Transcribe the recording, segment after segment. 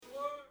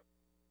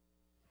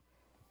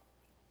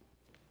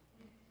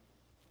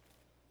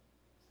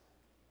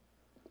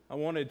I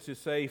wanted to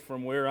say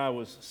from where I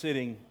was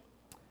sitting,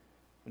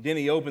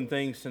 Denny opened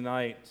things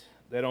tonight,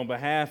 that on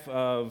behalf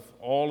of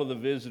all of the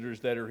visitors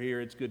that are here,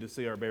 it's good to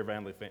see our Bear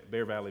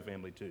Valley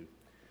family too.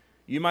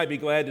 You might be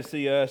glad to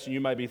see us, and you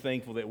might be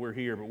thankful that we're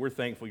here, but we're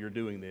thankful you're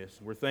doing this.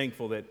 We're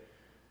thankful that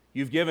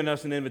you've given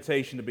us an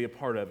invitation to be a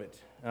part of it.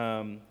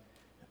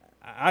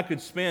 I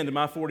could spend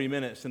my 40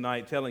 minutes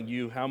tonight telling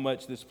you how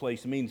much this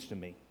place means to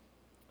me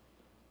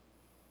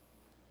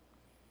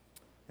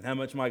and how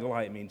much Michael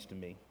Hyatt means to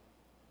me.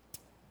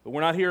 But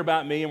we're not here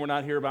about me, and we're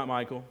not here about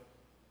Michael.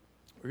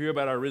 We're here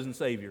about our risen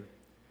Savior.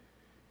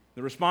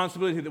 The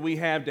responsibility that we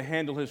have to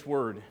handle His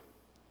Word,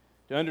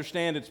 to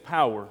understand its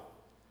power,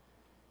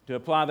 to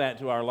apply that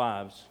to our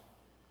lives.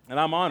 And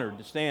I'm honored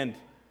to stand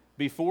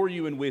before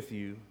you and with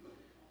you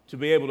to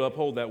be able to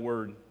uphold that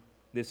Word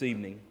this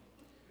evening.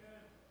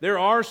 There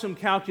are some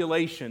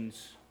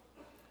calculations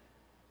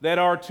that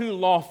are too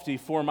lofty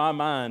for my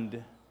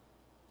mind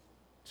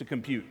to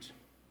compute.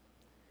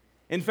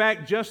 In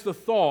fact, just the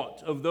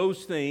thought of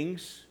those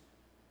things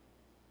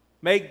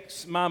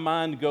makes my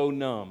mind go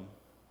numb.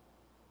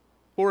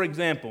 For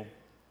example,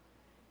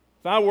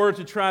 if I were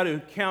to try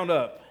to count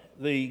up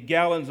the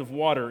gallons of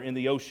water in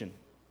the ocean,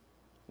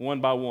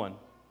 one by one,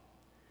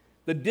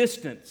 the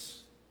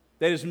distance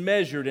that is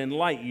measured in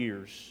light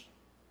years,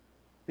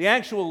 the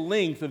actual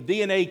length of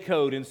DNA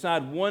code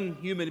inside one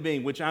human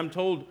being, which I'm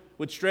told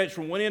would stretch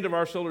from one end of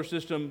our solar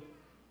system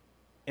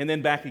and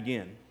then back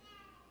again.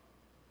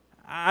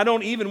 I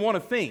don't even want to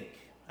think.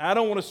 I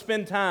don't want to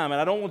spend time, and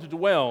I don't want to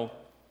dwell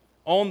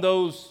on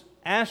those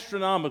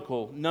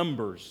astronomical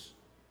numbers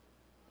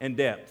and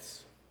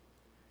depths.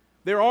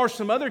 There are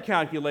some other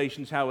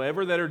calculations,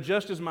 however, that are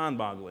just as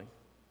mind-boggling.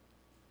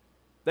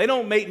 They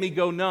don't make me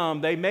go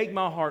numb, they make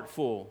my heart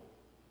full.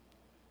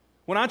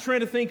 When I try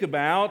to think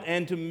about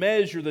and to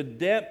measure the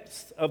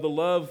depths of the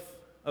love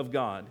of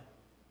God,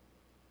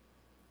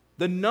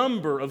 the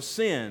number of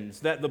sins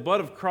that the blood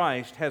of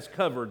Christ has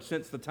covered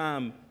since the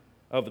time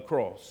of the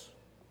cross,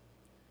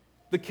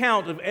 the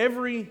count of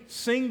every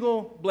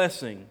single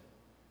blessing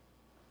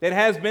that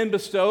has been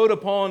bestowed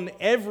upon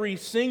every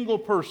single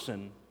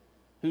person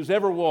who's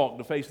ever walked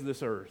the face of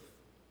this earth.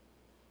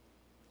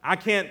 I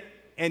can't,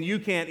 and you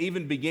can't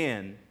even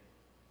begin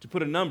to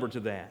put a number to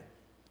that.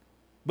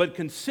 But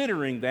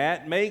considering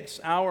that makes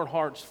our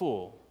hearts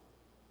full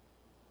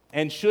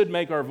and should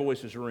make our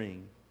voices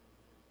ring.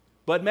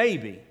 But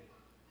maybe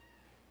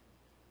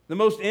the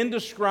most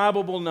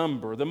indescribable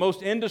number, the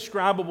most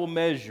indescribable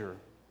measure,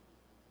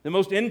 the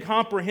most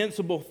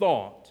incomprehensible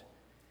thought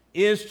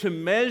is to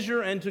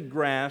measure and to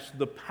grasp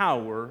the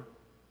power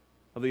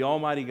of the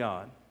Almighty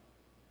God.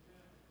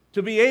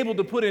 To be able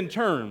to put in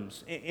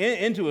terms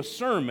into a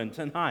sermon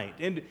tonight,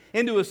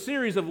 into a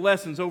series of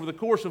lessons over the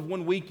course of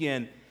one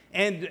weekend,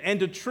 and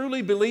to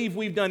truly believe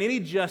we've done any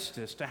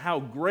justice to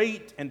how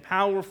great and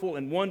powerful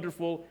and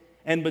wonderful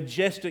and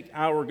majestic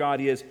our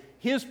God is.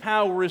 His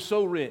power is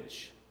so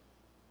rich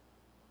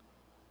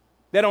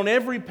that on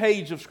every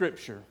page of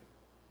Scripture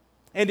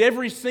and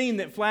every scene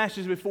that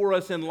flashes before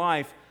us in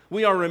life,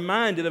 we are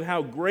reminded of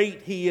how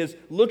great He is.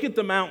 Look at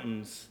the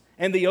mountains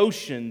and the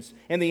oceans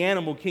and the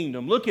animal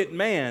kingdom. Look at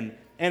man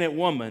and at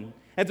woman,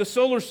 at the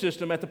solar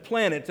system, at the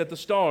planets, at the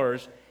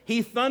stars.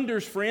 He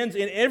thunders, friends,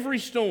 in every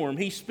storm.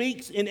 He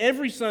speaks in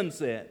every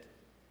sunset,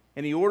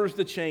 and He orders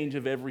the change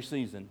of every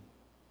season.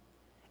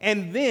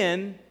 And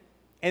then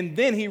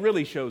He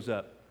really shows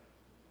up.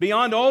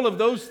 Beyond all of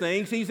those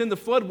things, He's in the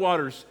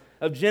floodwaters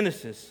of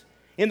Genesis,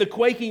 in the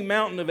quaking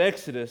mountain of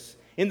Exodus,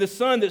 in the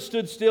sun that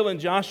stood still in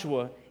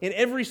Joshua, in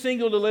every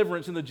single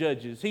deliverance in the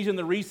Judges. He's in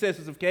the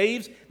recesses of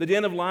caves, the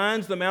den of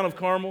lions, the Mount of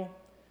Carmel,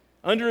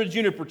 under a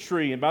juniper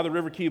tree and by the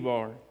river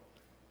Kibar.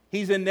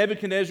 He's in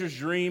Nebuchadnezzar's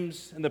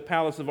dreams and the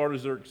palace of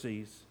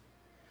Artaxerxes.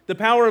 The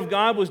power of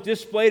God was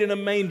displayed in a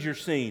manger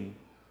scene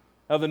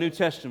of the New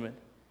Testament.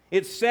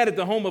 It sat at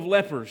the home of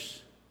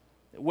lepers,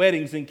 at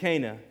weddings in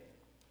Cana,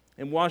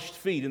 and washed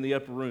feet in the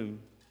upper room.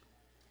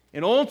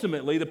 And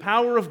ultimately, the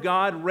power of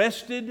God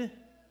rested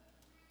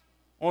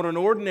on an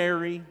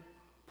ordinary,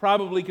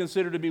 probably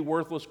considered to be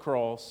worthless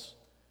cross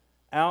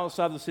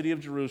outside the city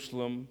of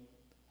Jerusalem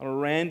on a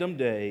random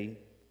day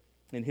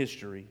in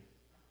history.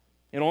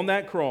 And on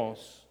that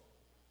cross,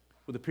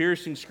 with a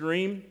piercing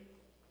scream,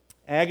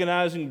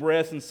 agonizing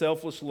breath, and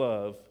selfless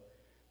love,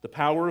 the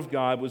power of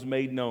God was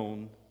made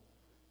known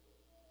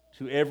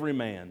to every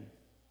man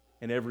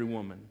and every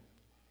woman.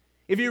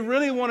 If you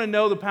really want to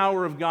know the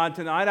power of God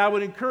tonight, I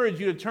would encourage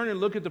you to turn and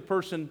look at the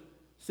person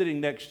sitting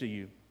next to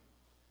you.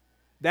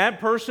 That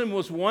person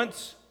was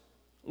once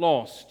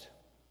lost.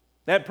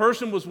 That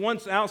person was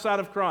once outside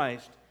of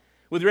Christ,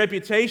 with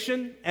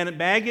reputation and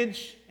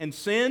baggage and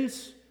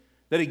sins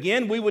that,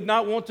 again, we would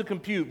not want to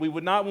compute, we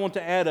would not want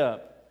to add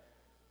up.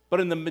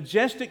 But in the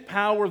majestic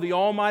power of the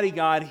Almighty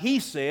God, He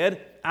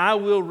said, I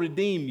will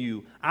redeem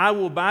you, I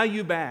will buy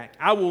you back,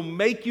 I will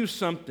make you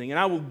something, and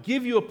I will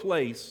give you a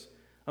place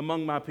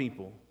among my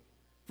people.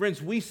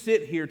 Friends, we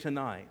sit here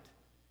tonight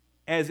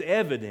as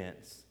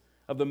evidence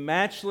of the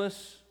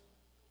matchless,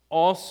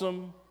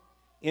 awesome,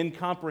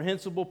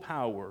 incomprehensible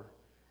power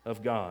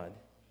of God.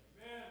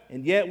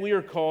 And yet we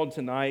are called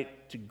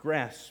tonight to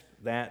grasp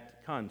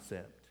that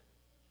concept,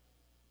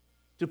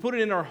 to put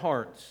it in our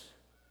hearts,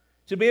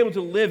 to be able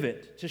to live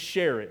it, to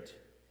share it.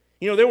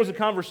 You know, there was a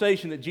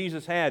conversation that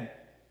Jesus had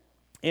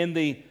in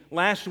the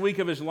last week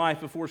of his life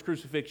before his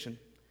crucifixion,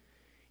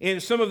 in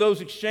some of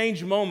those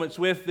exchange moments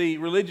with the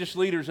religious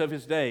leaders of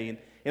his day. And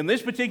in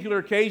this particular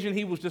occasion,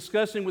 he was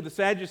discussing with the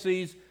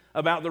Sadducees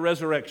about the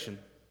resurrection.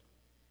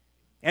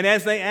 And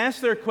as they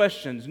asked their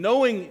questions,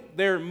 knowing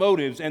their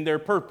motives and their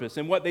purpose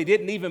and what they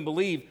didn't even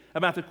believe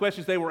about the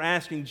questions they were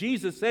asking,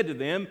 Jesus said to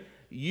them,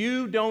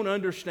 "You don't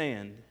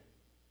understand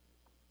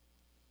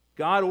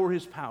God or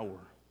His power.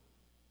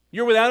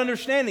 You're without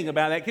understanding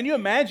about that." Can you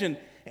imagine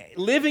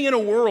living in a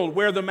world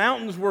where the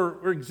mountains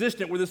were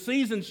existent, where the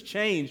seasons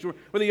changed,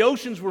 where the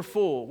oceans were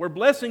full, where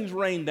blessings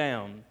rained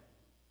down?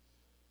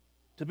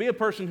 To be a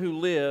person who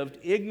lived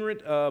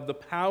ignorant of the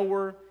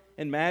power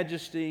and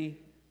majesty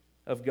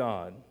of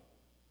God.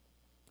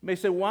 You may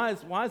say, why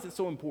is it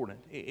so important?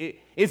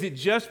 Is it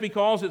just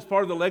because it's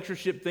part of the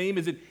lectureship theme?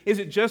 Is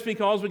it just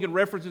because we can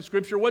reference in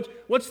Scripture?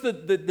 What's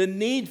the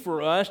need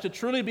for us to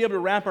truly be able to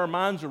wrap our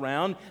minds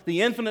around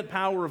the infinite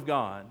power of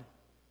God?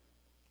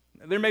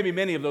 There may be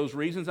many of those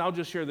reasons. I'll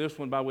just share this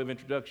one by way of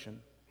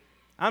introduction.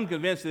 I'm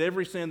convinced that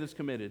every sin that's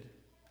committed,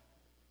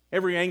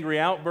 every angry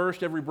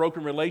outburst, every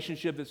broken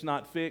relationship that's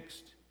not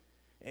fixed,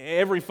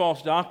 every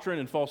false doctrine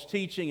and false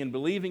teaching and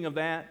believing of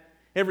that,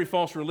 every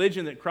false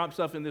religion that crops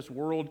up in this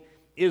world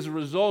is a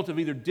result of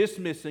either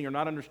dismissing or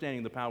not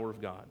understanding the power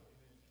of God.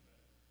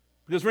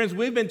 Because, friends,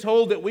 we've been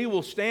told that we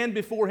will stand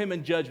before Him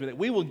in judgment, that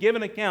we will give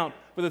an account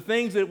for the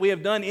things that we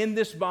have done in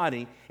this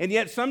body, and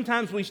yet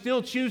sometimes we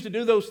still choose to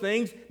do those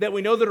things that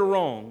we know that are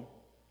wrong,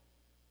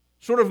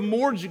 sort of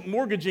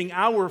mortgaging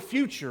our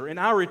future and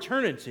our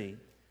eternity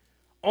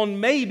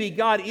on maybe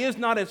God is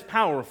not as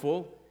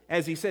powerful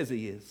as He says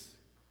He is.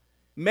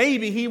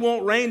 Maybe He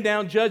won't rain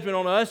down judgment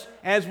on us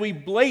as we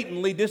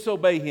blatantly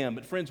disobey Him.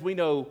 But friends, we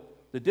know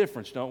the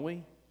difference, don't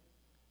we?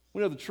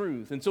 We know the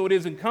truth. And so it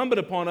is incumbent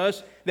upon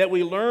us that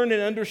we learn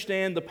and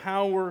understand the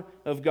power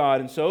of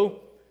God. And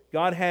so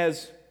God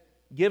has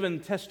given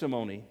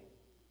testimony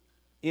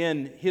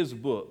in His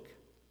book,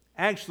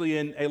 actually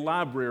in a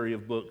library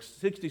of books,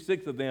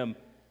 66 of them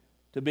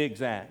to be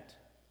exact,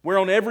 where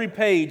on every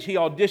page He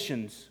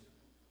auditions,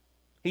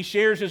 He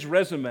shares His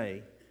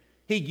resume,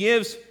 He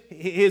gives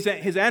His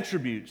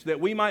attributes that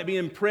we might be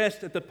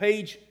impressed at the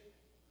page,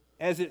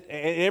 at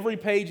every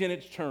page in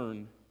its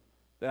turn,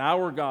 that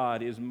our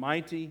God is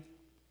mighty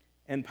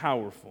and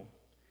powerful.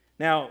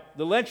 Now,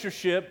 the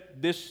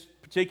lectureship this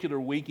particular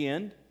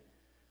weekend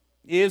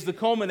is the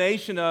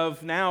culmination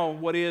of now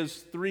what is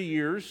 3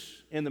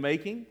 years in the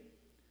making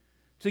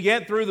to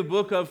get through the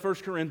book of 1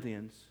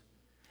 Corinthians.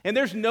 And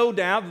there's no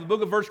doubt that the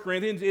book of 1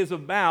 Corinthians is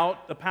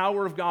about the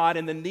power of God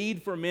and the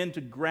need for men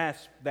to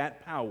grasp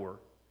that power.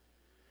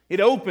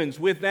 It opens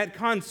with that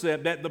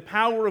concept that the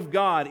power of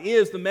God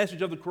is the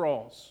message of the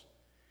cross.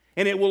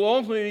 And it will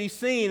ultimately be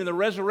seen in the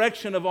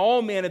resurrection of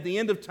all men at the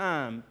end of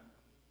time.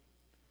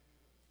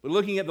 But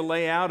looking at the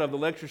layout of the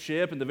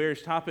lectureship and the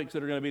various topics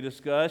that are going to be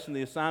discussed and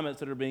the assignments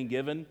that are being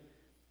given,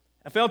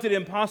 I felt it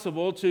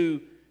impossible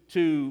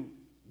to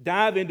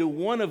dive into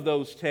one of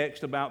those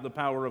texts about the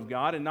power of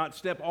God and not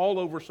step all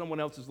over someone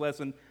else's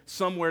lesson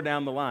somewhere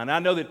down the line. I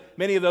know that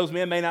many of those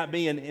men may not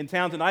be in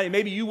town tonight, and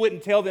maybe you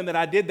wouldn't tell them that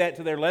I did that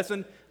to their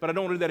lesson, but I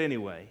don't want to do that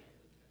anyway.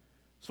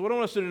 So what I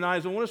want us to do tonight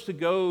is I want us to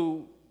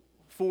go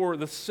for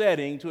the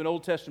setting to an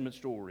Old Testament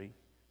story.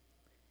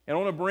 And I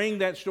want to bring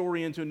that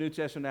story into a New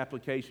Testament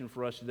application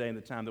for us today in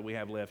the time that we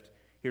have left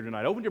here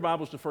tonight. Open your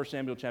Bibles to 1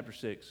 Samuel chapter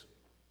 6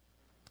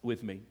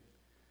 with me.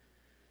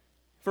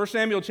 1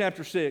 Samuel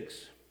chapter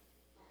 6.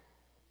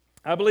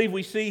 I believe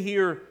we see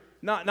here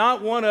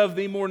not one of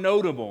the more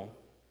notable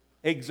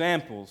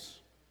examples,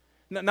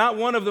 not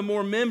one of the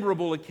more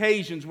memorable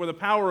occasions where the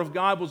power of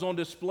God was on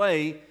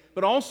display,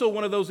 but also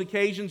one of those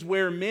occasions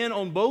where men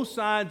on both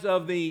sides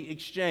of the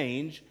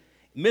exchange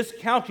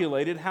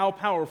miscalculated how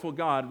powerful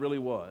God really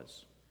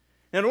was.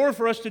 Now, in order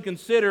for us to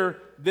consider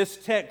this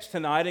text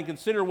tonight and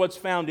consider what's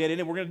found in it,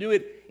 and we're going to do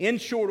it in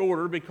short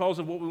order because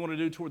of what we want to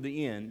do toward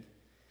the end,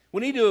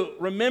 we need to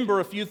remember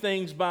a few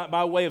things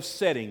by way of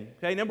setting.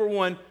 Okay, number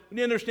one, we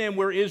need to understand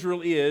where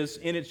Israel is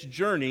in its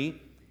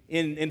journey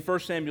in 1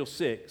 Samuel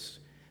 6.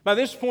 By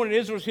this point in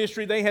Israel's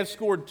history, they have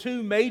scored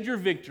 2 major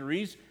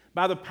victories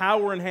by the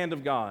power and hand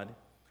of God.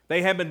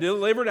 They have been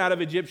delivered out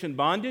of Egyptian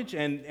bondage,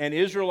 and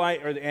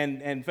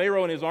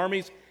Pharaoh and his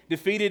armies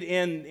defeated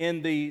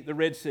in the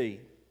Red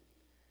Sea.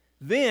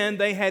 Then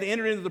they had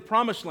entered into the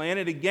promised land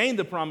and had gained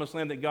the promised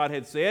land that God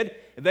had said.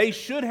 They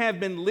should have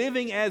been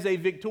living as a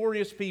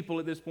victorious people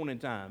at this point in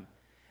time,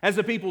 as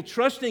a people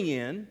trusting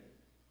in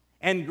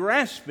and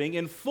grasping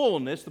in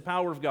fullness the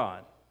power of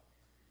God.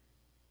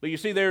 But you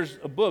see, there's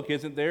a book,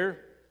 isn't there,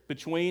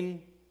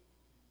 between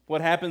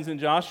what happens in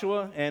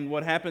Joshua and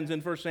what happens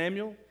in 1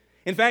 Samuel?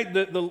 In fact,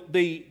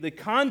 the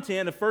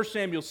content of 1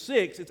 Samuel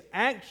 6, it's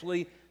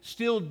actually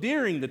still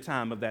during the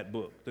time of that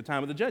book, the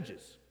time of the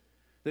judges.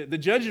 The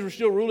judges were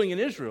still ruling in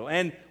Israel,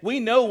 and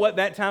we know what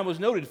that time was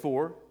noted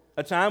for.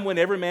 a time when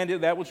every man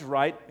did that which was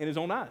right in his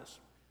own eyes,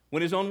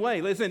 went his own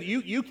way. Listen,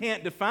 you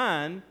can't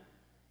define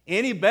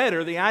any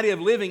better the idea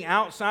of living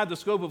outside the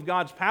scope of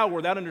God's power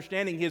without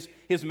understanding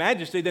His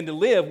majesty than to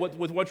live with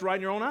what's right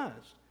in your own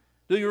eyes.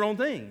 Do your own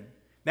thing.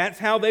 That's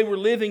how they were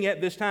living at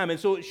this time. And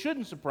so it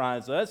shouldn't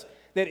surprise us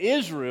that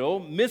Israel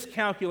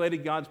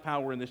miscalculated God's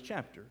power in this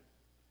chapter.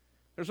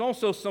 There's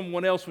also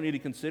someone else we need to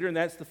consider, and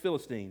that's the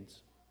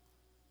Philistines.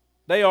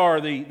 They are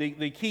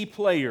the key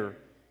player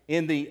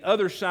in the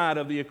other side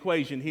of the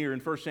equation here in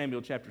 1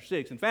 Samuel chapter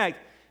 6. In fact,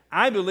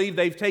 I believe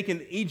they've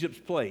taken Egypt's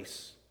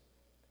place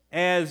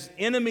as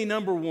enemy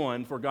number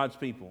one for God's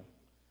people.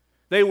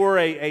 They were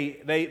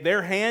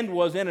their hand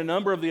was in a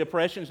number of the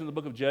oppressions in the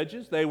book of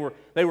Judges. They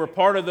were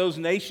part of those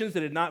nations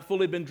that had not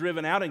fully been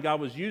driven out, and God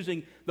was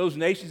using those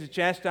nations to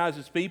chastise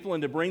His people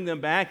and to bring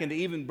them back and to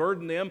even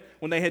burden them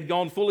when they had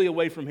gone fully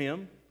away from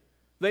Him.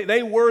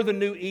 They were the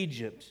new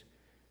Egypt.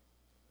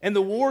 And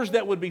the wars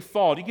that would be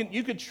fought,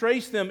 you could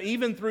trace them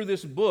even through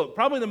this book.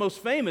 Probably the most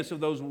famous of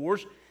those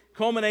wars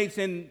culminates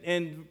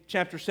in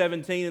chapter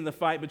 17 in the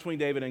fight between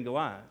David and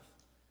Goliath.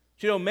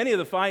 You know, many of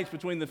the fights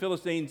between the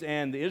Philistines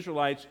and the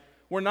Israelites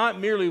were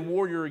not merely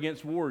warrior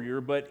against warrior,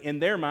 but in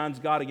their minds,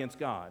 God against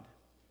God.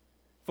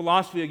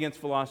 Philosophy against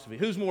philosophy.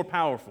 Who's more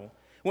powerful?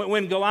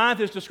 When Goliath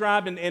is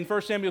described in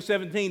 1 Samuel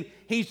 17,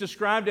 he's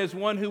described as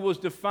one who was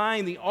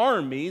defying the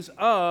armies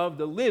of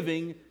the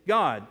living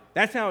God.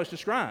 That's how it's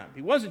described.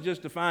 He wasn't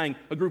just defying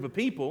a group of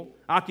people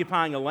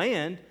occupying a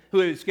land who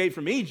had escaped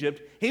from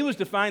Egypt. He was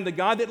defying the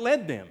God that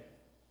led them.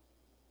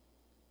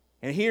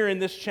 And here in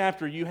this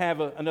chapter, you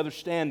have another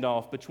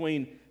standoff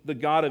between the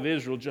God of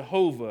Israel,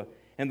 Jehovah,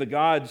 and the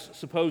gods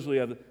supposedly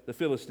of the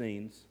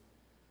Philistines.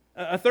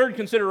 A third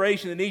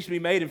consideration that needs to be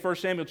made in 1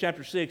 Samuel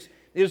chapter 6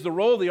 is the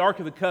role of the Ark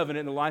of the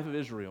Covenant in the life of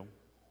Israel.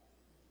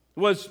 It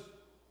was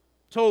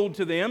told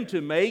to them to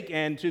make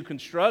and to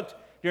construct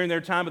during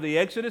their time of the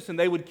Exodus, and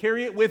they would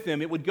carry it with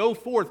them. It would go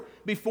forth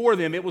before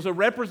them. It was a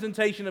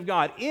representation of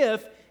God.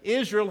 If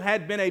Israel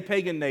had been a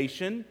pagan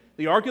nation,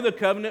 the Ark of the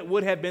Covenant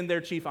would have been their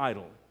chief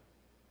idol.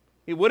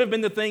 It would have been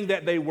the thing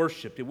that they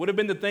worshiped. It would have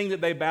been the thing that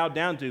they bowed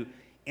down to.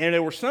 And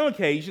there were some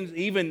occasions,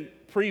 even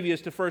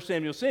previous to 1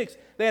 Samuel 6,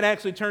 they had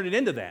actually turned it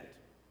into that.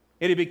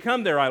 It had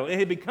become their idol. It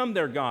had become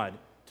their God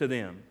to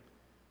them.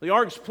 The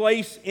ark's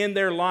place in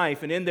their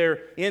life and in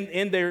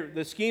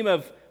the scheme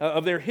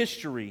of their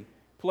history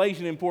plays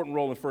an important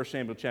role in 1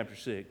 Samuel chapter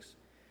 6.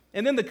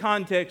 And then the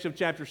context of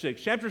chapter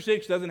 6. Chapter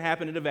 6 doesn't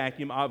happen in a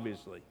vacuum,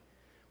 obviously.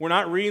 We're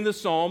not reading the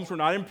Psalms. We're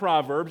not in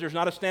Proverbs. There's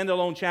not a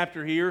standalone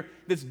chapter here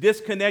that's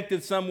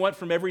disconnected somewhat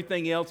from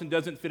everything else and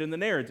doesn't fit in the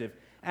narrative.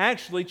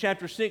 Actually,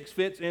 chapter 6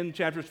 fits in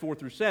chapters 4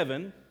 through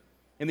 7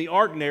 in the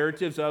arc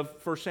narratives of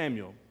 1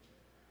 Samuel.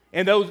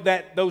 And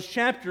those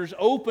chapters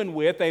open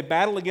with a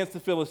battle against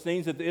the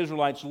Philistines that the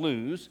Israelites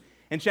lose.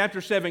 And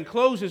chapter 7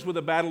 closes with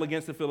a battle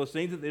against the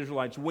Philistines that the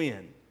Israelites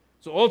win.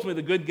 So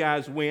ultimately the good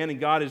guys win and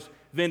God is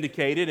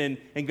vindicated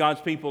and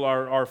God's people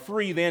are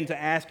free then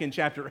to ask in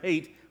chapter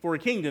 8 for a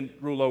king to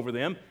rule over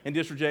them and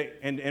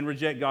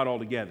reject God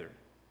altogether.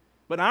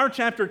 But our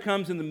chapter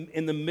comes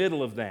in the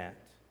middle of that.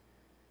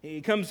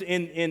 It comes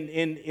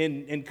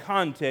in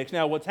context.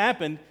 Now what's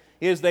happened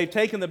is they've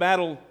taken the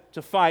battle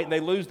to fight, they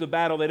lose the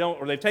battle,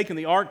 they've taken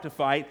the ark to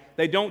fight,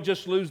 they don't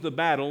just lose the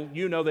battle,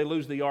 they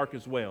lose the ark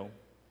as well.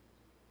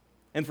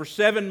 And for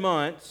 7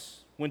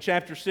 months, when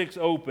chapter 6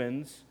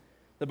 opens,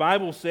 the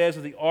Bible says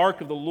that the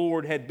ark of the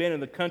Lord had been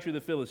in the country of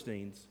the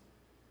Philistines.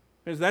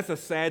 Because that's a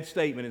sad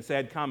statement and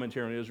sad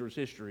commentary on Israel's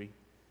history.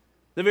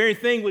 The very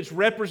thing which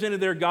represented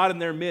their God in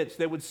their midst,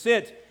 that would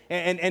sit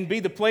and be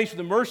the place where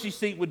the mercy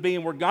seat would be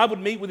and where God would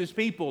meet with His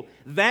people,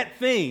 that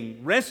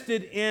thing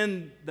rested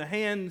in the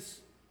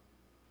hands,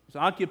 was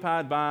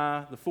occupied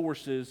by the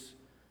forces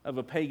of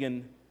a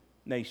pagan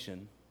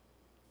nation.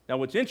 Now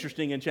what's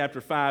interesting in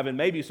chapter 5, and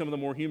maybe some of the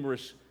more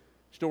humorous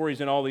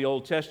stories in all the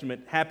Old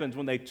Testament, happens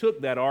when they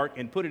took that ark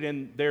and put it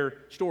in their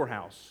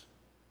storehouse.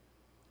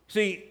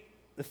 See,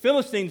 the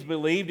Philistines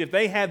believed if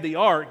they had the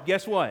ark,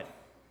 guess what?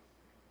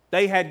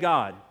 They had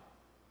God.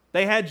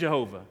 They had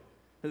Jehovah.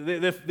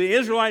 The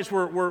Israelites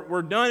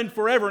were done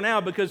forever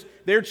now because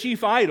their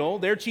chief idol,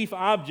 their chief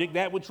object,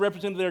 that which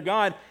represented their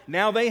God,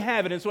 now they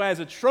have it. And so as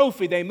a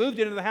trophy, they moved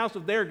it into the house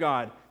of their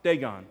God,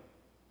 Dagon.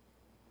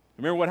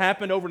 Remember what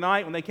happened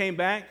overnight when they came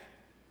back?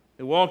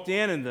 They walked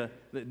in and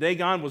the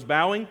Dagon was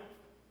bowing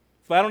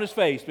flat on his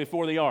face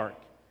before the ark.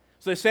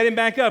 So they set him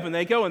back up and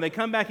they go and they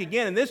come back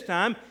again. And this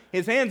time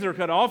his hands are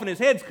cut off and his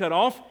head's cut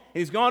off and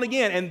he's gone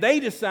again. And they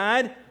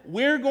decide,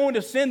 we're going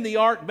to send the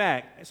ark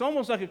back. It's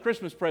almost like a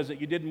Christmas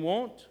present you didn't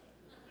want,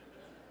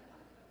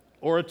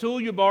 or a tool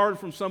you borrowed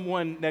from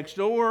someone next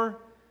door.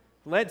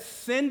 Let's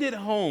send it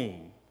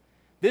home.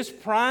 This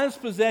prized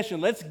possession,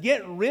 let's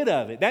get rid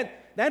of it.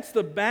 That's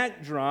the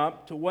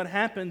backdrop to what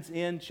happens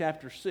in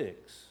chapter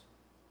 6.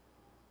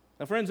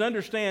 Now, friends,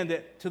 understand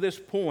that to this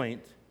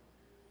point,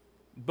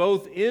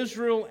 both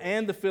Israel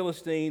and the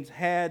Philistines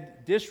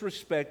had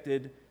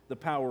disrespected the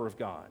power of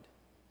God.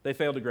 They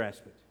failed to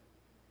grasp it.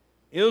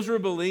 Israel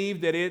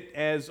believed that it,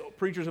 as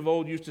preachers of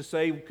old used to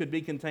say, could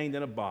be contained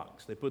in a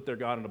box. They put their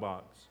God in a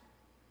box.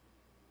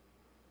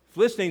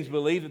 Philistines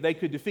believed that they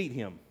could defeat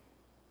him.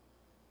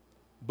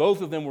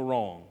 Both of them were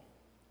wrong.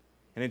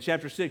 And in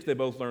chapter 6, they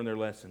both learned their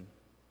lesson.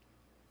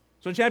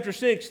 So in chapter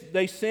 6,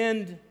 they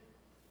send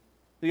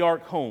the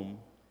ark home.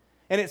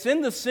 And it's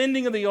in the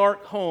sending of the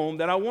ark home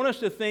that I want us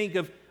to think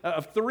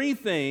of three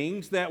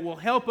things that will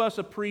help us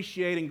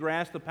appreciate and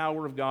grasp the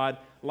power of God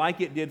like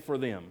it did for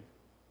them.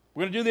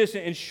 We're going to do this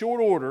in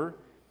short order,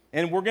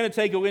 and we're going to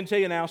take, I'm going to tell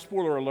you now,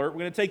 spoiler alert, we're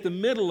going to take the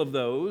middle of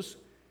those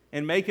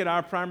and make it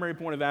our primary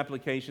point of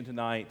application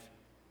tonight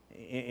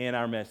in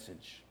our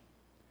message.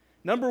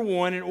 Number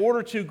one, in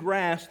order to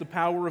grasp the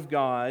power of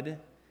God,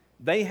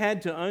 they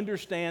had to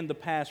understand the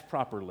past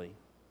properly.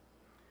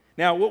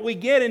 Now, what we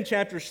get in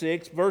chapter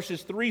 6,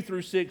 verses 3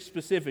 through 6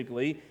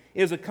 specifically,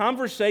 is a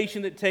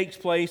conversation that takes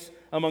place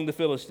among the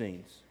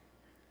Philistines.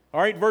 All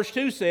right, verse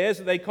 2 says,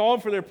 they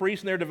called for their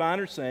priests and their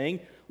diviners,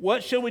 saying,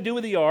 "What shall we do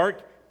with the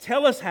ark?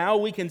 Tell us how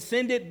we can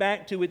send it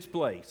back to its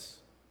place."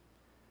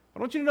 I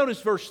want you to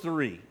notice verse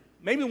 3,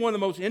 maybe one of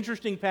the most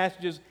interesting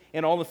passages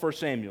in all of 1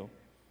 Samuel.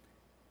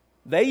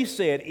 They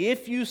said,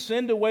 "If you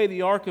send away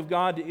the ark of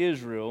God to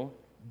Israel,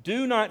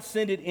 do not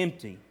send it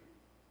empty,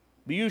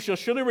 but you shall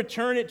surely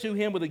return it to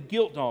him with a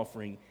guilt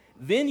offering.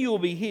 Then you will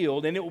be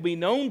healed, and it will be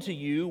known to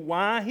you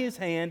why his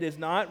hand is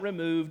not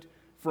removed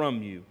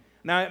from you."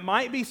 Now, it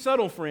might be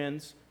subtle,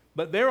 friends,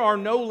 but there are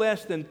no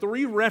less than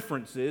 3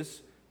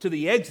 references to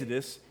the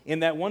Exodus in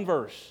that one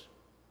verse.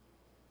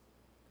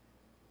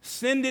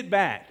 Send it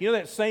back. You know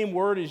that same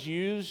word is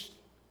used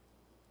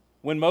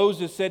when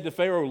Moses said to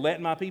Pharaoh,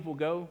 "Let my people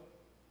go"?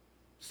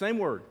 Same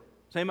word,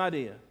 same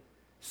idea.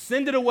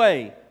 Send it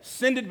away,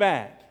 send it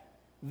back.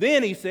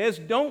 Then he says,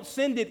 don't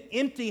send it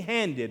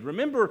empty-handed.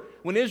 Remember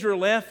when Israel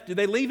left, did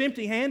they leave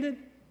empty-handed?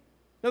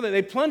 No,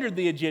 they plundered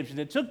the Egyptians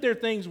and took their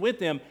things with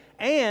them.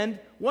 And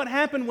what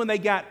happened when they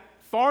got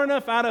far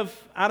enough out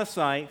of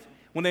sight,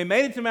 when they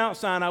made it to Mount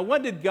Sinai,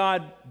 what did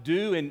God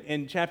do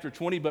in chapter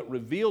 20 but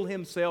reveal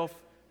himself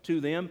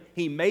to them?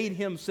 He made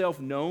himself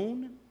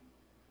known.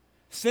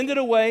 Send it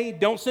away.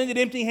 Don't send it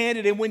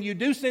empty-handed. And when you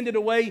do send it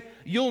away,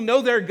 you'll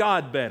know their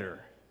God better.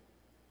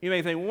 You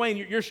may think, well, Wayne,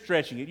 you're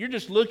stretching it. You're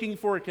just looking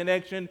for a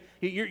connection.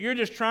 You're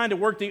just trying to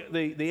work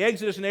the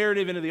Exodus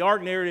narrative into the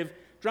ark narrative.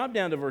 Drop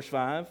down to verse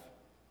 5.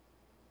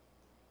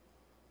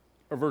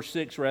 Or verse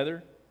 6,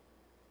 rather.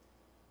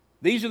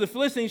 These are the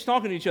Philistines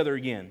talking to each other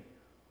again.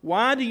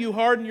 "Why do you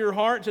harden your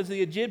hearts as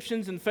the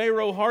Egyptians and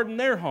Pharaoh hardened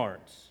their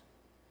hearts?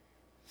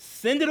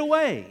 Send it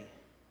away.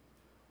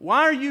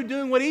 Why are you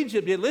doing what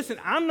Egypt did?" Listen,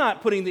 I'm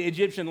not putting the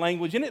Egyptian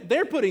language in it.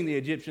 They're putting the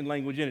Egyptian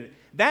language in it.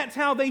 That's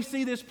how they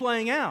see this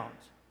playing out.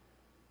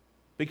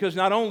 Because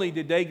not only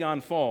did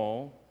Dagon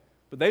fall,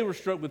 but they were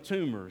struck with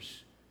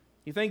tumors.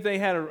 You think they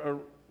had a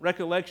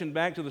recollection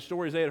back to the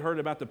stories they had heard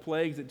about the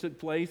plagues that took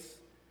place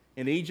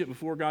in Egypt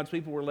before God's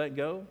people were let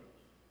go?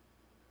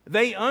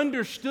 They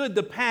understood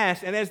the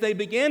past, and as they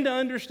began to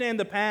understand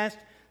the past,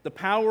 the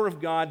power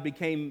of God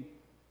became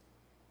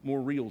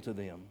more real to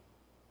them.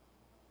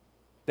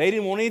 They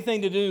didn't want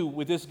anything to do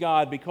with this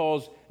God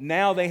because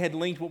now they had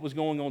linked what was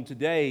going on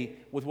today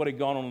with what had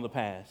gone on in the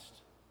past.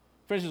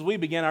 Friends, as we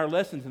begin our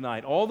lesson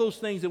tonight, all those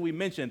things that we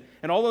mentioned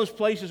and all those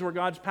places where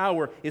God's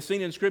power is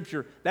seen in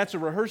Scripture, that's a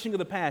rehearsing of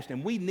the past,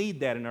 and we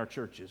need that in our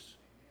churches.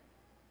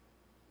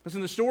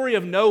 Listen, the story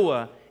of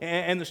Noah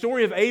and the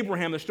story of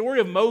Abraham, the story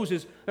of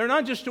Moses, they're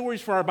not just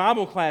stories for our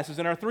Bible classes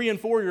and our 3- and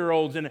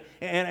 4-year-olds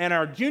and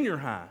our junior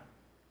high.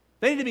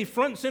 They need to be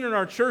front and center in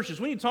our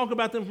churches. We need to talk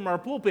about them from our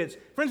pulpits.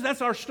 Friends,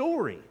 that's our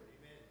story.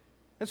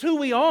 That's who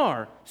we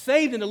are,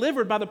 saved and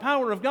delivered by the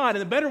power of God.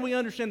 And the better we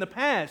understand the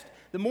past,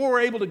 the more we're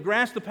able to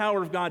grasp the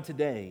power of God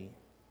today.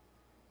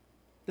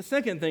 The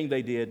second thing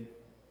they did,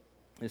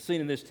 as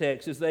seen in this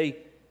text, is they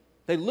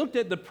looked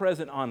at the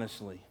present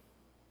honestly.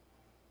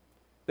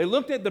 They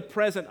looked at the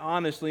present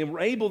honestly and were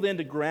able then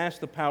to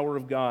grasp the power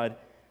of God.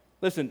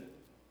 Listen,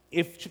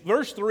 if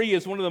verse 3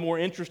 is one of the more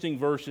interesting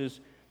verses,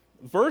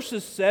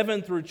 verses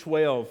 7 through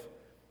 12,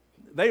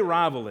 they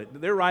rival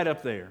it. They're right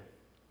up there.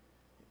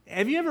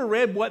 Have you ever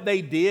read what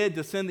they did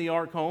to send the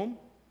ark home?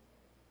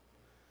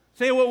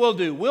 Say what we'll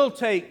do. We'll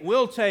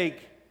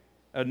take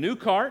a new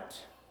cart.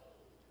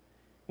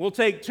 We'll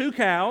take 2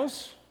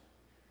 cows.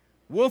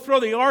 We'll throw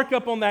the ark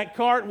up on that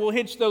cart. We'll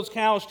hitch those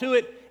cows to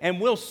it, and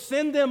we'll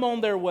send them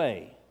on their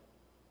way.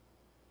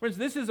 Friends,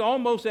 this is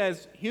almost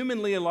as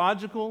humanly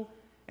illogical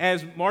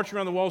as marching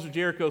around the walls of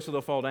Jericho so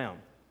they'll fall down.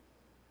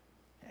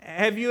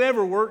 Have you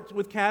ever worked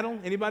with cattle?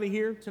 Anybody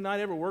here tonight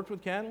ever worked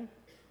with cattle?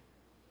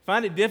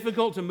 Find it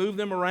difficult to move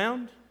them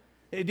around?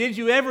 Did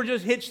you ever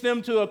just hitch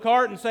them to a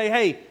cart and say,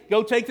 "Hey,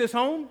 go take this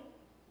home?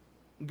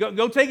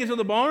 Go take it to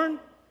the barn"?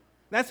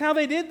 That's how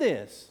they did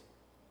this.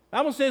 The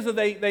Bible says that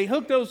they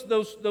hooked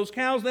those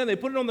cows there, they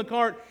put it on the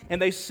cart,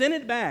 and they sent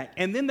it back.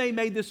 And then they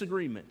made this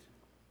agreement.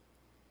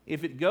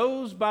 If it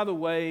goes by the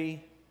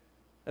way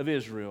of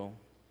Israel,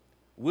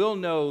 we'll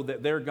know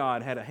that their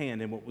God had a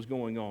hand in what was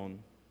going on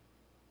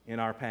in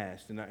our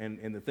past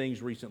and the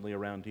things recently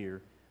around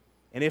here.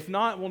 And if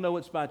not, we'll know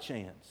it's by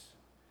chance.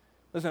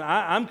 Listen,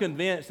 I'm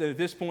convinced that at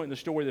this point in the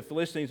story, the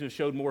Philistines have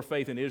showed more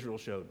faith than Israel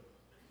showed.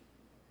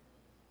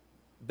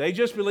 They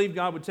just believed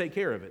God would take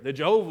care of it. That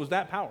Jehovah was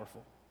that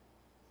powerful.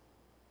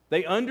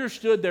 They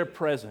understood their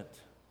present,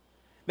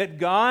 that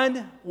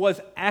God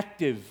was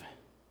active.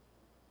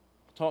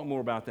 We'll talk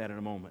more about that in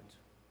a moment.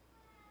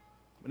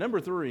 But number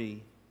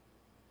 3,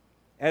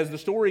 as the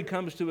story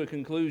comes to a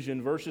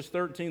conclusion, verses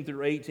 13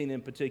 through 18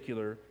 in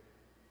particular,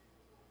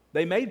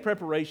 they made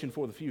preparation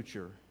for the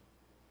future.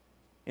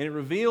 And it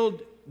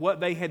revealed what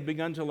they had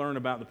begun to learn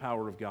about the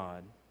power of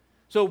God.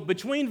 So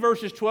between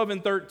verses 12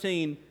 and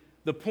 13,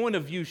 the point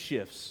of view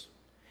shifts.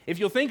 If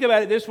you'll think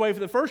about it this way, for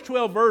the first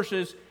 12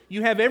 verses,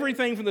 you have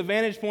everything from the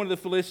vantage point of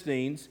the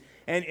Philistines,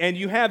 and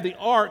you have the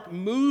ark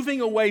moving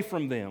away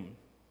from them.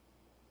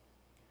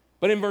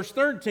 But in verse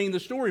 13, the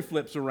story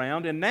flips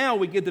around, and now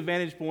we get the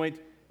vantage point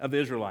of the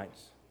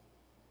Israelites.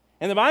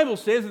 And the Bible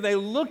says that they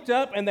looked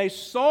up and they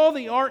saw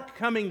the ark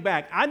coming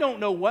back. I don't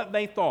know what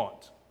they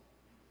thought.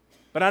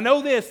 But I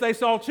know this, they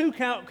saw 2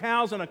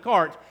 cows in a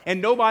cart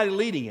and nobody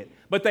leading it.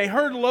 But they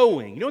heard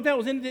lowing. You know what that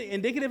was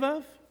indicative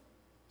of?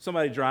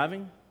 Somebody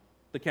driving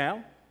the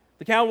cow.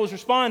 The cow was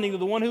responding to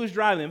the one who was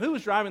driving them. Who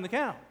was driving the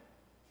cow?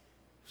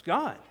 It was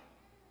God.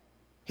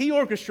 He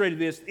orchestrated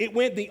this. It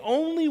went the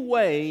only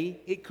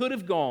way it could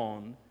have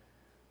gone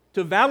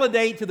to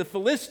validate to the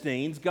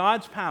Philistines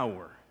God's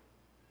power.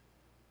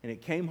 And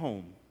it came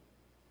home.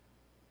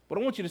 What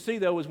I want you to see,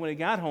 though, is when it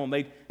got home,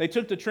 they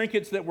took the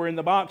trinkets that were in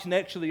the box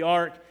next to the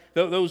ark,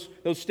 those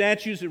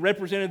statues that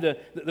represented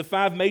the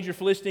 5 major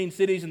Philistine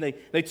cities, and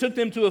they took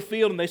them to a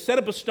field, and they set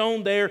up a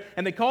stone there,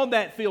 and they called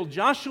that field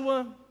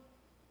Joshua,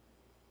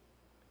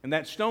 and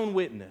that stone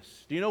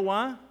witness. Do you know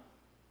why? Do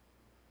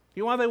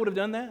you know why they would have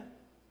done that?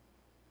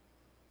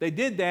 They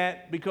did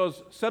that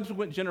because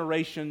subsequent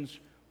generations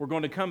were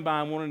going to come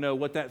by and want to know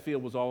what that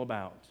field was all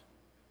about.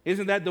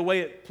 Isn't that the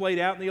way it played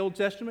out in the Old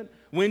Testament?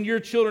 When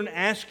your children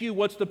ask you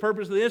what's the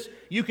purpose of this,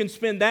 you can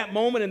spend that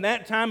moment and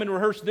that time and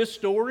rehearse this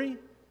story.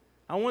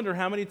 I wonder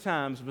how many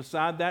times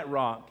beside that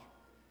rock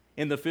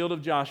in the field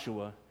of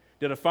Joshua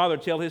did a father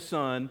tell his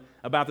son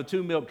about the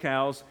 2 milk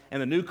cows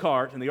and the new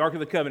cart and the Ark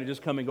of the Covenant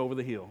just coming over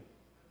the hill.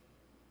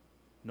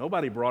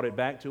 Nobody brought it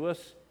back to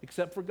us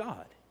except for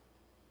God.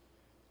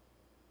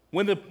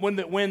 When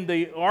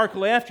the ark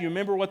left, you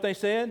remember what they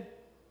said?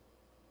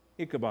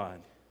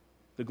 Ichabod.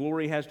 The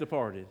glory has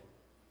departed.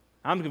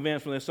 I'm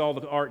convinced when they saw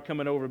the ark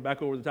coming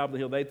back over the top of the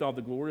hill, they thought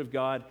the glory of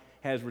God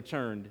has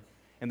returned,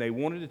 and they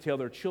wanted to tell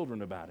their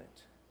children about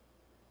it.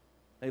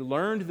 They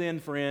learned then,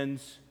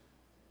 friends,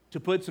 to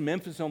put some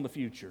emphasis on the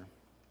future.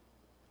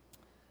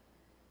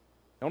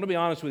 I want to be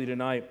honest with you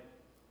tonight.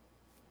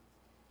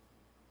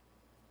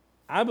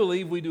 I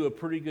believe we do a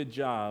pretty good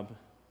job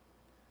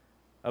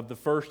of the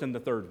first and the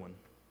third one.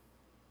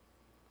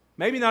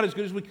 Maybe not as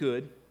good as we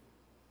could.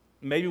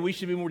 Maybe we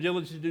should be more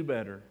diligent to do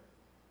better.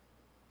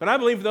 But I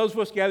believe for those of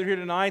us gathered here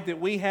tonight that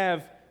we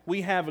have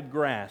a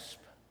grasp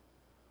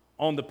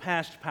on the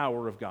past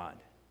power of God.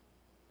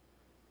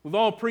 We've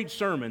all preached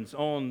sermons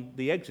on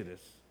the Exodus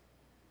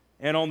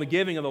and on the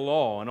giving of the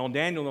law and on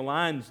Daniel in the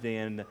lion's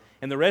den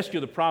and the rescue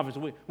of the prophets.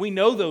 We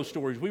know those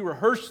stories. We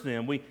rehearse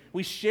them.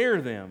 We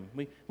share them.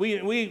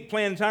 We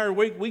plan entire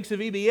weeks of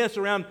EBS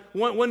around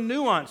one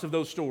nuance of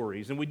those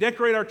stories. And we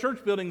decorate our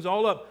church buildings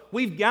all up.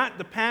 We've got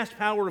the past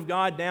power of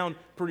God down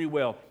pretty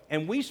well.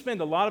 And we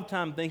spend a lot of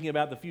time thinking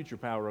about the future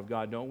power of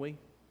God, don't we?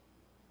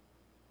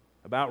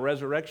 About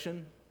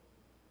resurrection,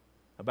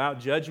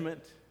 about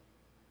judgment,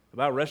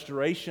 about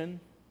restoration.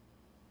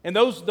 And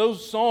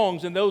those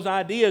songs and those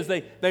ideas,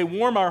 they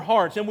warm our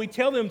hearts. And we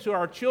tell them to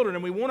our children,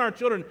 and we want our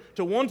children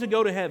to want to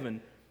go to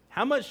heaven.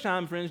 How much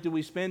time, friends, do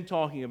we spend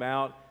talking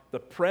about the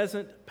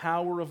present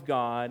power of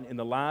God in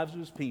the lives of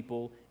His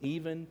people,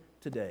 even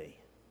today?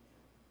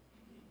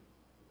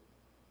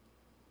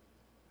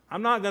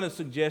 I'm not going to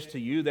suggest to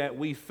you that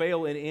we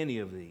fail in any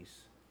of these.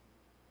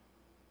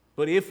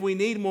 But if we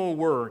need more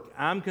work,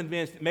 I'm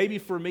convinced, maybe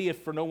for me, if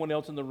for no one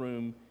else in the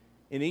room,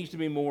 it needs to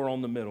be more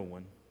on the middle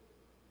one.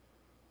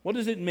 What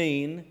does it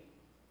mean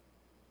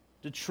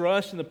to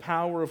trust in the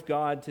power of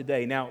God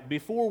today? Now,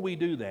 before we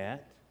do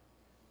that,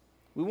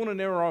 we want to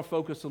narrow our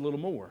focus a little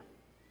more.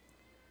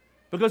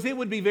 Because it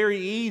would be very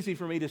easy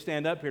for me to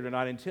stand up here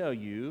tonight and tell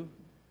you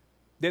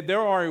that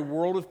there are a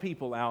world of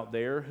people out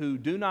there who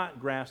do not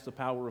grasp the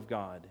power of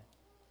God.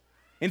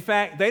 In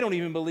fact, they don't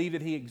even believe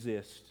that He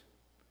exists.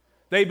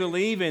 They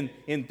believe in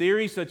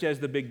theories such as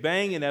the Big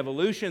Bang and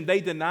evolution.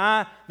 They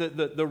deny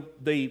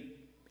the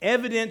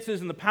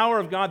evidences and the power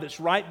of God that's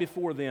right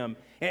before them.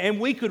 And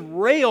we could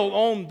rail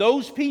on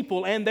those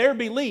people and their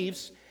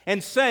beliefs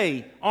and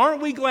say,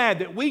 aren't we glad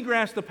that we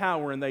grasp the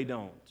power and they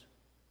don't?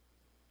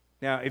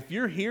 Now, if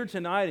you're here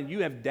tonight and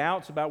you have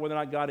doubts about whether or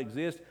not God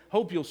exists,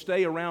 hope you'll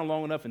stay around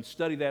long enough and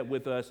study that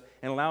with us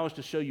and allow us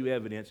to show you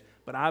evidence.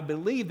 But I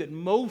believe that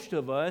most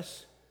of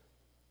us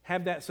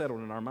have that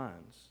settled in our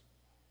minds.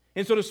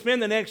 And so to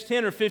spend the next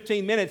 10 or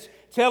 15 minutes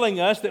telling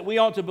us that we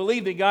ought to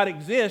believe that God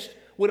exists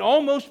would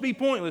almost be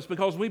pointless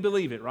because we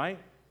believe it, right?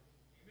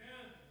 Amen.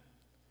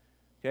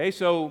 Okay,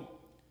 so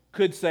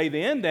could say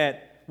then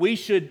that we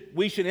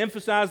should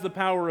emphasize the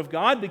power of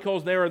God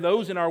because there are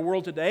those in our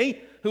world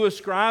today who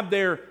ascribe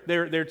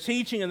their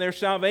teaching and their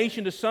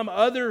salvation to some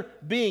other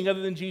being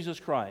other than Jesus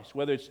Christ,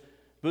 whether it's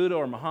Buddha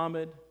or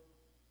Muhammad.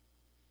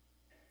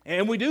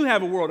 And we do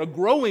have a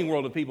growing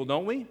world of people,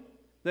 don't we?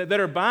 That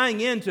are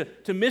buying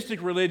into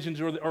mystic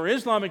religions or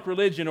Islamic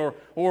religion or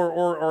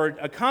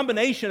a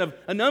combination of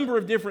a number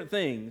of different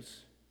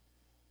things.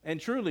 And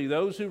truly,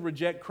 those who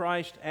reject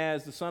Christ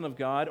as the Son of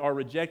God are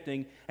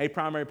rejecting a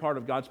primary part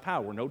of God's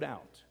power, no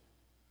doubt.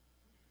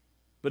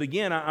 But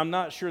again, I'm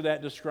not sure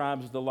that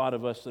describes the lot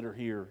of us that are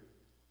here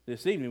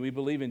this evening. We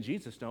believe in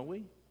Jesus, don't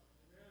we?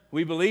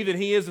 We believe that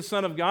He is the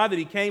Son of God, that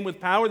He came with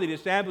power, that He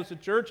established a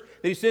church,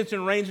 that He sits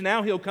and reigns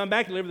now, He'll come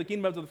back and deliver the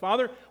kingdom up to the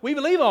Father. We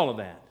believe all of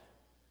that.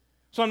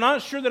 So I'm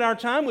not sure that our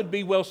time would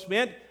be well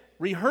spent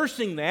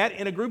rehearsing that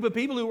in a group of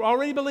people who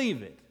already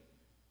believe it.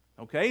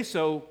 Okay,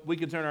 so we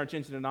can turn our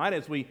attention tonight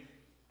as we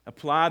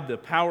applied the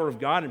power of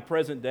God in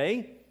present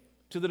day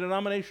to the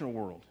denominational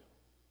world.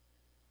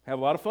 I have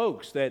a lot of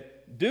folks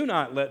that do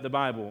not let the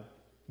Bible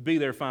be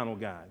their final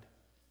guide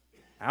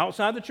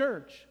outside the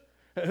church,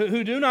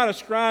 who do not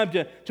ascribe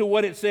to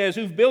what it says,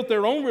 who've built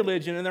their own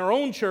religion and their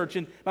own church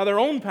and by their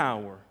own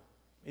power.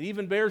 It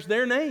even bears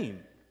their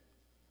name.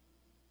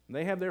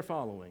 They have their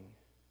following.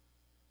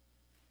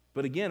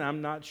 But again,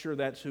 I'm not sure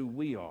that's who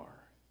we are.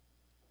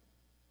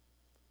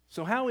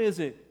 So how is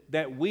it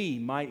that we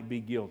might be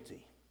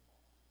guilty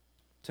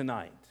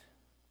tonight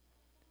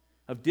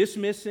of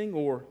dismissing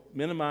or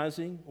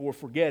minimizing or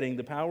forgetting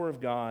the power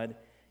of God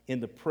in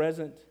the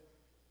present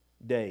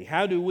day?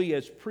 How do we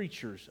as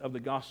preachers of the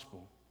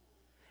gospel,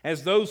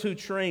 as those who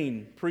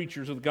train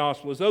preachers of the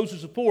gospel, as those who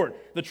support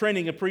the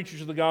training of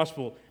preachers of the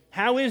gospel,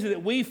 how is it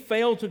that we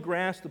fail to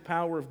grasp the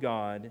power of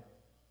God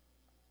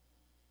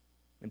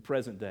in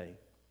present day?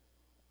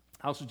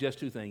 I'll suggest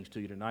two things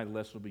to you tonight, the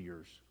rest will be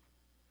yours.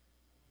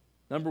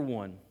 Number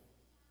one,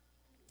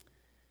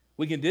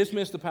 we can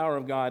dismiss the power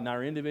of God in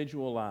our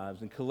individual lives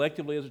and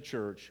collectively as a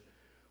church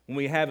when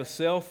we have a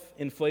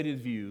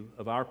self-inflated view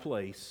of our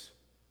place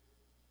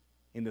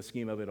in the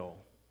scheme of it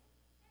all.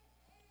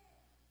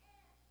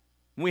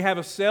 When we have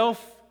a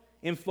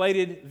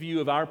self-inflated view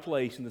of our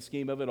place in the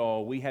scheme of it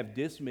all, we have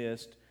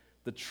dismissed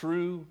the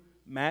true,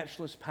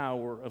 matchless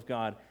power of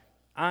God.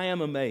 I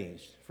am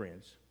amazed,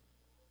 friends,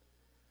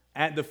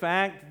 at the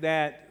fact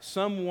that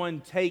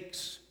someone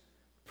takes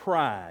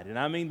pride, and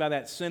I mean by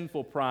that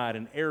sinful pride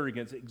and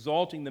arrogance,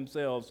 exalting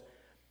themselves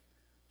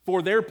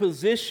for their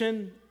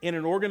position in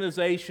an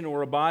organization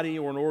or a body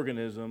or an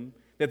organism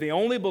that they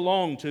only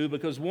belong to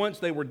because once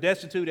they were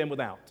destitute and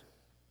without.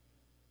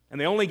 And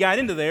they only got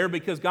into there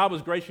because God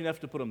was gracious enough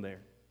to put them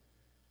there.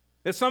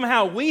 That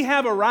somehow we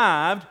have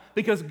arrived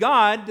because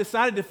God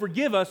decided to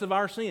forgive us of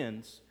our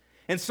sins.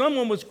 And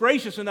someone was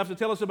gracious enough to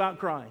tell us about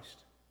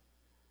Christ.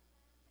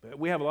 But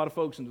we have a lot of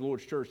folks in the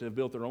Lord's church that have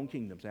built their own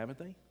kingdoms, haven't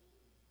they?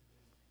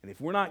 And if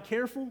we're not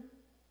careful,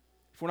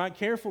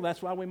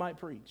 that's why we might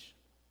preach.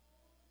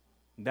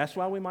 That's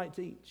why we might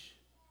teach.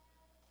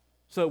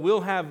 So we'll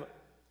have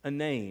a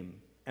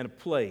name and a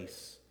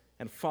place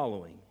and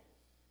following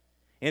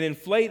and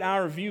inflate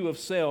our view of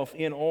self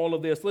in all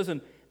of this.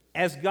 Listen,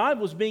 as God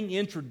was being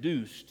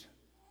introduced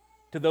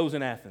to those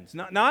in Athens,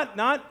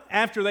 not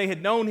after they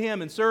had known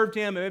Him and served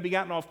Him and maybe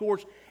gotten off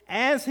course,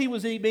 as He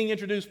was being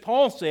introduced,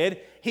 Paul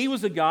said He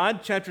was a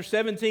God, chapter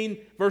 17,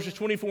 verses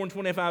 24 and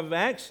 25 of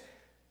Acts,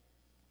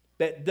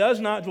 that does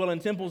not dwell in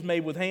temples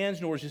made with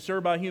hands, nor is He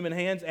served by human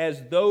hands,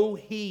 as though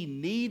He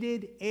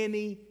needed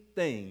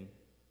anything.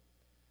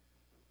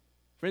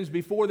 Friends,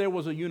 before there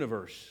was a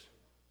universe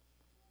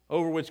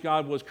over which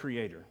God was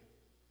creator,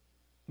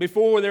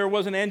 before there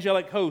was an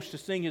angelic host to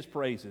sing His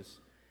praises,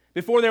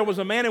 before there was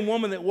a man and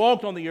woman that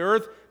walked on the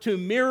earth to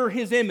mirror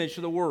His image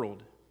to the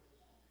world,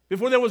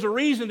 before there was a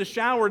reason to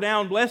shower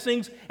down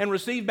blessings and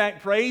receive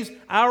back praise,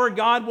 our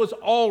God was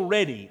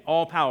already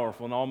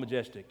all-powerful and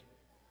all-majestic,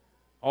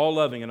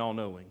 all-loving and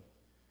all-knowing.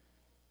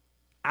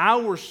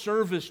 Our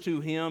service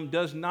to Him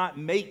does not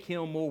make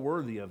Him more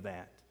worthy of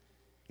that.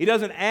 It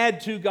doesn't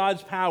add to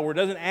God's power. It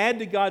doesn't add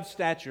to God's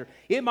stature.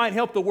 It might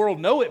help the world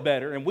know it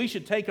better, and we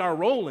should take our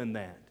role in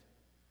that.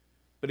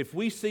 But if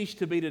we cease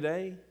to be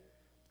today,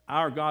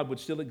 our God would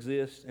still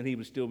exist, and He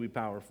would still be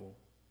powerful.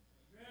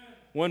 Amen.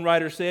 One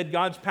writer said,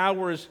 God's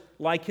power is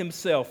like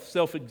Himself,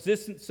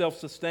 self-existent,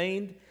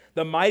 self-sustained.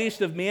 The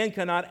mightiest of men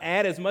cannot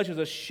add as much as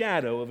a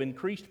shadow of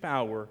increased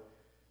power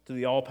to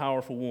the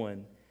all-powerful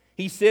one.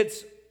 He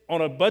sits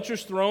on a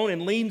buttressed throne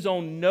and leans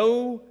on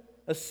no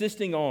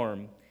assisting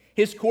arm.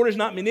 His court is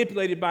not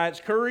manipulated by its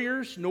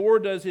couriers, nor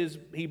does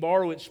he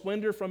borrow its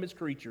splendor from its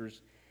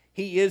creatures.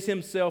 He is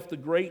Himself the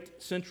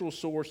great central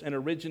source and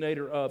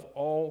originator of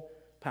all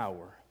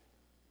power.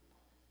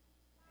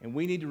 And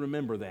we need to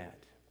remember that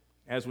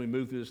as we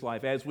move through this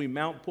life, as we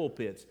mount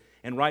pulpits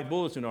and write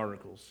bulletin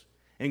articles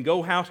and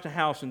go house to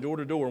house and door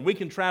to door. And we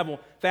can travel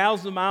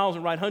thousands of miles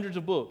and write hundreds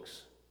of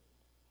books.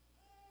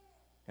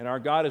 And our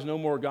God is no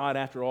more God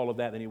after all of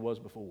that than He was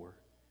before.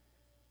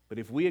 But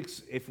if we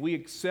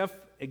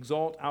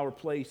exalt our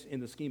place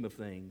in the scheme of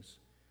things,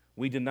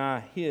 We deny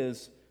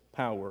His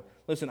power.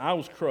 Listen, I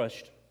was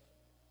crushed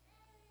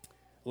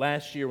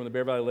last year when the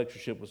Bear Valley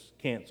Lectureship was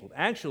canceled.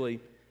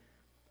 Actually,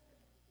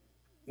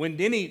 when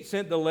Denny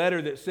sent the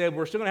letter that said,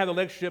 we're still going to have the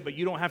lectureship, but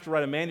you don't have to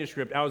write a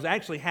manuscript, I was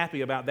actually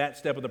happy about that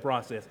step of the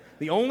process.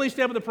 The only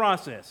step of the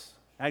process.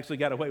 I actually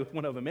got away with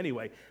one of them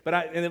anyway.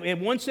 But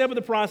in one step of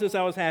the process,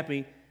 I was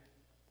happy,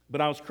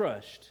 but I was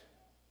crushed.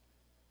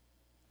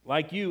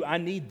 Like you, I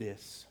need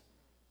this.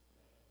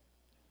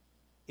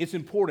 It's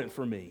important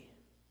for me.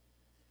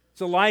 It's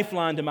a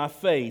lifeline to my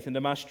faith and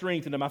to my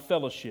strength and to my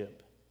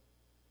fellowship.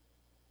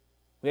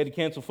 We had to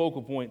cancel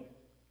Focal Point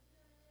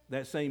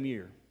that same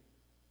year,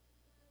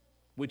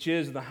 which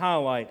is the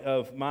highlight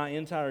of my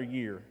entire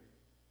year.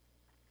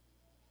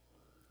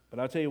 But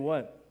I'll tell you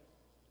what,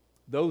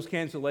 those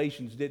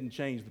cancellations didn't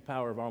change the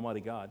power of Almighty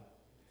God.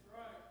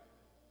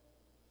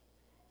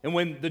 And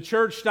when the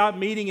church stopped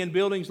meeting in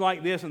buildings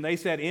like this and they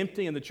sat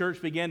empty and the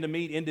church began to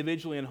meet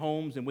individually in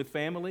homes and with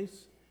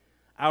families,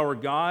 our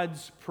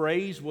God's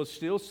praise was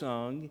still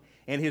sung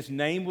and His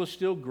name was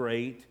still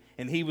great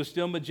and He was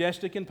still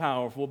majestic and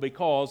powerful,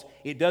 because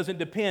it doesn't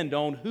depend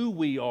on who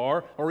we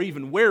are or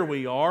even where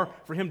we are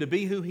for Him to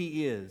be who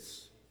He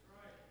is.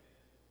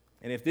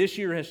 And if this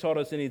year has taught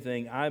us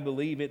anything, I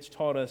believe it's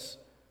taught us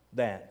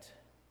that.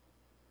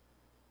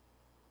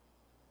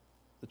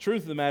 The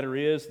truth of the matter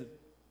is that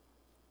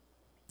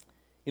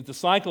if the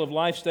cycle of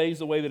life stays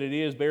the way that it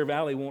is, Bear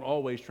Valley won't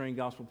always train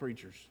gospel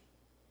preachers.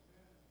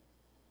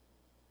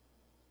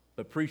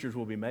 But preachers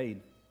will be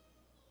made.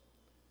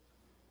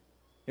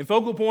 And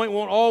Focal Point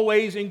won't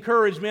always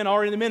encourage men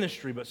already in the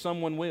ministry, but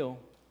someone will.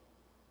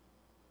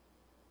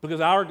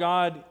 Because our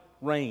God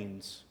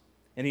reigns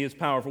and He is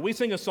powerful. We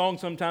sing a song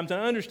sometimes,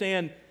 and I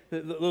understand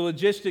the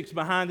logistics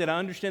behind it. I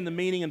understand the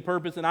meaning and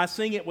purpose, and I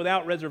sing it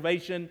without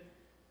reservation.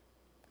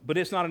 But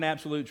it's not an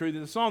absolute truth.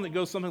 It's a song that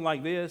goes something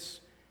like this: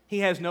 He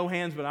has no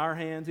hands but our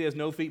hands. He has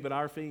no feet but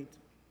our feet.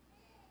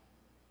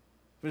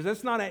 Because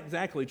that's not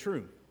exactly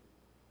true.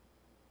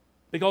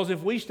 Because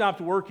if we stopped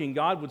working,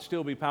 God would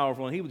still be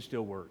powerful and He would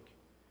still work.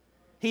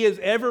 He is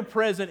ever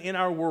present in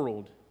our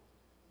world.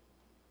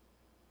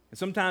 And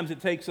sometimes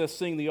it takes us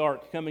seeing the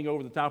ark coming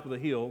over the top of the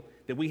hill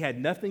that we had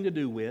nothing to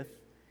do with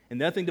and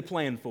nothing to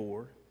plan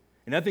for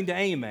and nothing to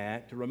aim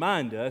at to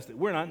remind us that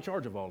we're not in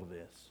charge of all of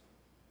this.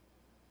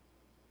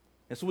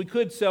 And so we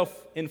could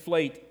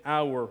self-inflate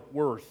our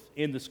worth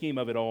in the scheme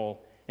of it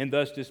all and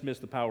thus dismiss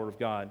the power of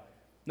God.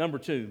 Number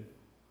two,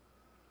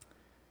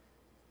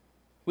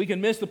 we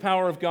can miss the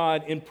power of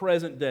God in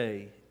present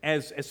day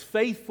as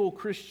faithful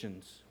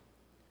Christians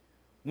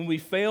when we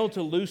fail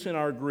to loosen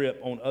our grip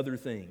on other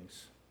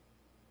things.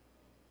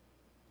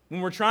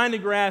 When we're trying to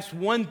grasp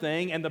one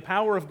thing and the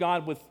power of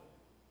God with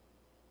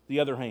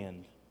the other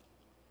hand.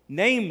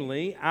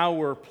 Namely,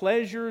 our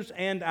pleasures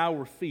and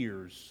our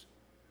fears.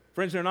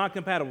 Friends, they're not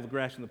compatible with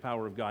grasping the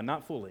power of God,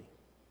 not fully.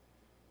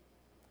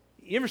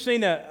 You ever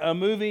seen a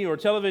movie or a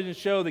television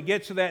show that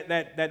gets to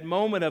that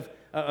moment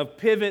of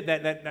pivot,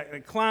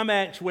 that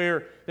climax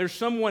where there's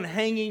someone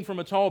hanging from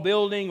a tall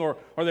building or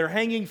they're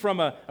hanging from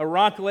a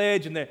rock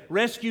ledge and the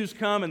rescues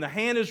come and the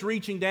hand is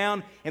reaching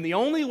down, and the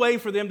only way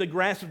for them to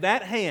grasp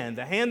that hand,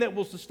 the hand that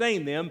will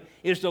sustain them,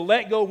 is to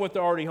let go of what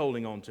they're already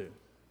holding on to.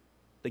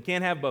 They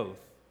can't have both.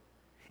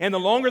 And the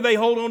longer they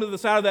hold on to the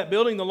side of that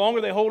building, the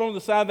longer they hold on to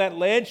the side of that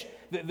ledge,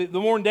 the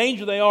more in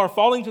danger they are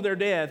falling to their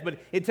death. But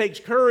it takes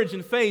courage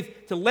and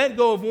faith to let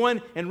go of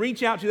one and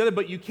reach out to the other,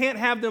 but you can't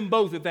have them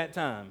both at that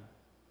time.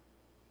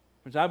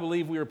 Because I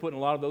believe we are put in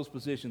a lot of those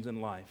positions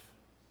in life.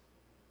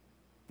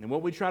 And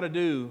what we try to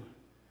do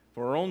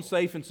for our own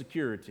safe and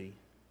security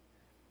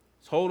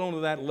is hold on to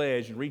that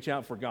ledge and reach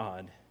out for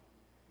God.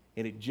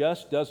 And it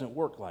just doesn't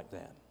work like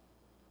that.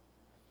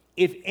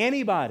 If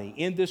anybody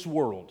in this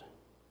world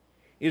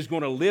is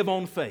going to live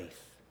on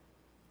faith,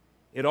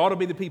 it ought to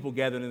be the people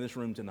gathered in this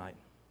room tonight.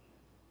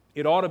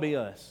 It ought to be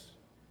us.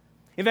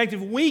 In fact, if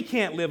we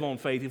can't live on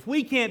faith, if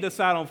we can't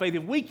decide on faith,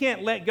 if we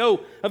can't let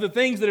go of the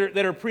things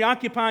that are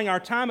preoccupying our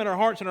time and our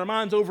hearts and our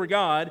minds over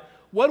God,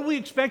 what do we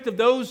expect of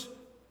those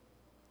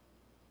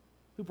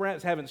who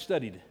perhaps haven't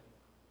studied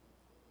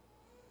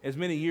as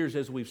many years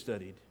as we've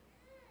studied,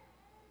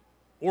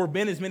 or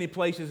been as many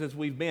places as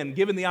we've been,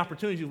 given the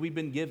opportunities we've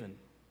been given?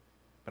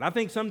 But I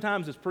think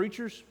sometimes as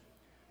preachers,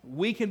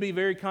 we can be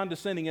very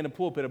condescending in a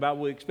pulpit about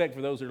what we expect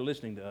for those that are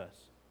listening to us.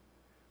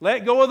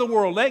 Let go of the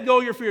world. Let go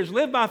of your fears.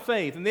 Live by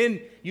faith. And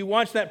then you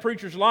watch that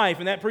preacher's life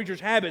and that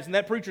preacher's habits and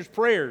that preacher's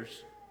prayers.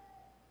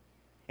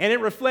 And it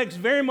reflects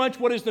very much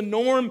what is the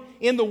norm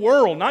in the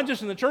world, not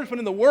just in the church, but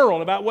in the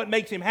world, about what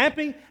makes him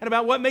happy and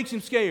about what makes him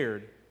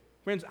scared.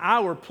 Friends,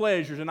 our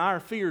pleasures and our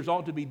fears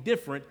ought to be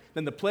different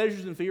than the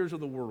pleasures and fears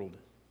of the world.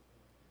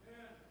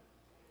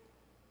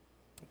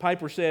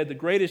 Piper said, "The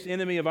greatest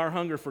enemy of our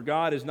hunger for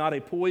God is not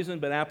a poison,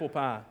 but apple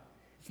pie.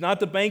 It's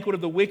not the banquet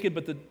of the wicked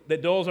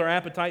that dulls our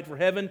appetite for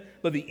heaven,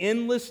 but the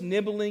endless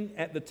nibbling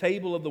at the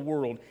table of the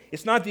world.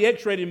 It's not the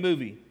X-rated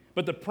movie,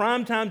 but the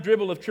primetime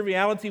dribble of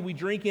triviality we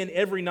drink in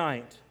every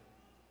night.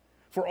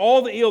 For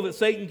all the ill that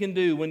Satan can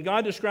do, when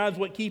God describes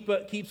what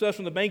keeps us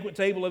from the banquet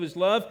table of His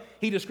love,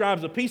 He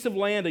describes a piece of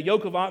land, a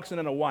yoke of oxen,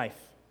 and a wife.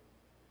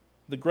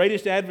 The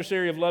greatest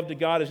adversary of love to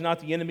God is not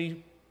the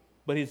enemy,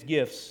 but his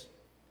gifts.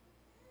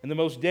 And the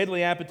most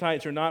deadly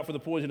appetites are not for the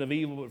poison of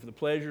evil, but for the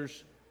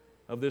pleasures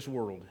of this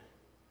world.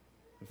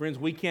 And friends,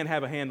 we can't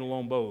have a handle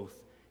on both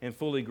and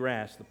fully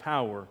grasp the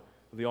power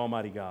of the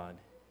Almighty God.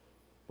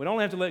 We don't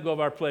have to let go of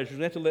our pleasures.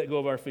 We have to let go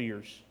of our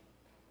fears.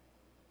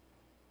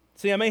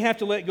 See, I may have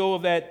to let go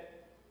of that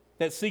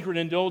secret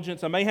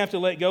indulgence. I may have to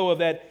let go of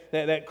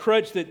that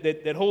crutch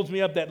that holds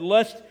me up, that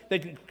lust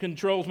that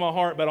controls my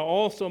heart, but I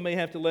also may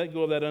have to let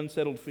go of that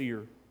unsettled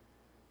fear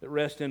that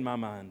rests in my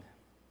mind.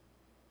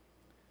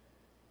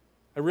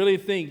 I really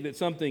think that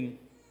something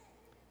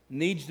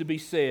needs to be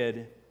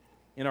said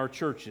in our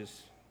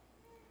churches,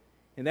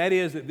 and that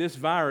is that this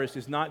virus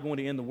is not going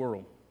to end the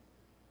world.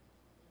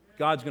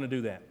 God's going to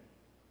do that.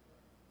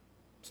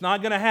 It's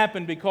not going to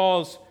happen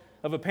because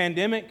of a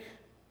pandemic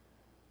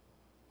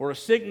or a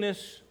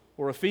sickness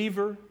or a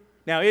fever.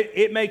 Now,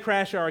 it may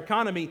crash our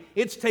economy.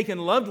 It's taken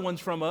loved ones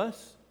from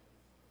us,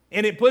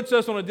 and it puts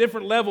us on a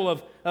different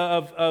level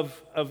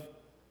of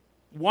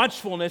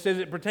watchfulness as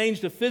it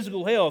pertains to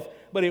physical health,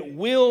 but it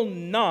will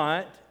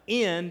not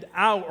end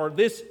our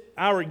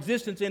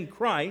existence in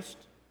Christ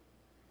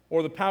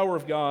or the power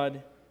of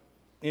God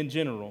in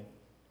general.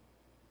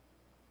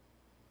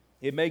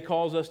 It may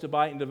cause us to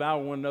bite and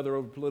devour one another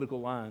over political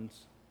lines.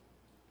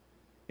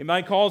 It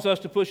might cause us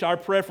to push our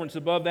preference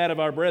above that of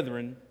our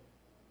brethren.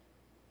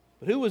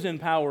 But who was in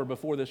power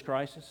before this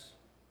crisis?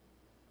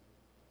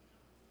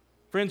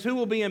 Friends, who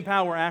will be in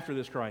power after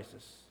this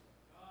crisis?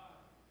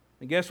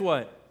 And guess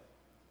what?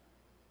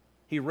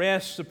 He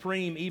rests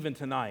supreme even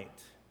tonight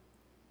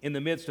in the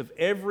midst of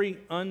every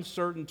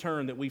uncertain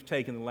turn that we've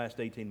taken in the last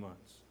 18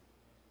 months.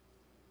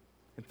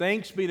 And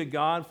thanks be to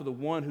God for the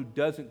one who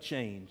doesn't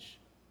change.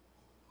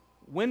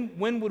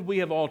 When would we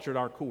have altered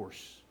our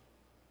course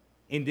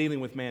in dealing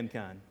with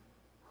mankind?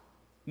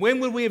 When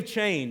would we have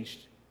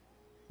changed,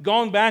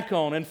 gone back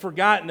on, and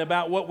forgotten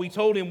about what we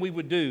told Him we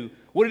would do?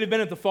 Would it have been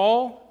at the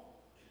fall?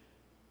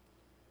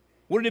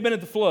 Would it have been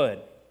at the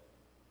flood?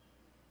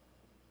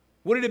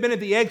 Would it have been at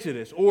the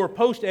Exodus or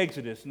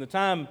post-Exodus in the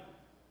time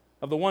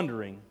of the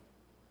wandering,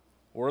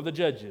 or of the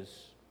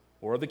judges,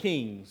 or of the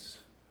kings,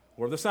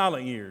 or of the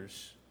silent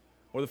years,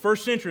 or the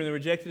first century and the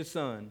rejected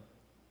Son?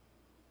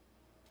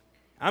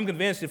 I'm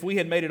convinced if we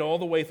had made it all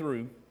the way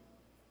through,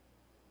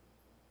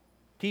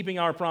 keeping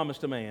our promise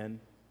to man,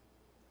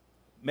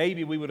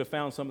 maybe we would have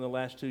found something in the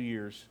last 2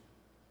 years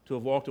to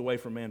have walked away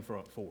from man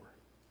for.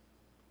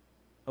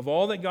 Of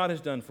all that God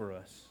has done for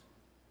us,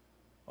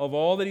 of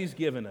all that He's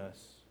given us,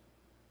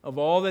 of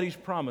all that He's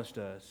promised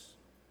us,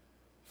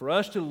 for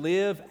us to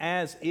live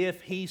as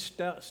if He's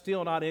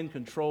still not in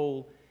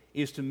control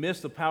is to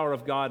miss the power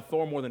of God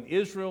far more than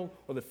Israel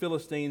or the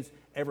Philistines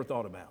ever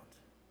thought about.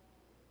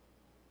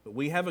 But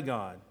we have a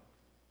God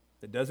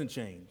that doesn't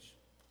change.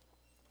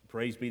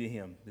 Praise be to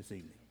Him this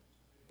evening.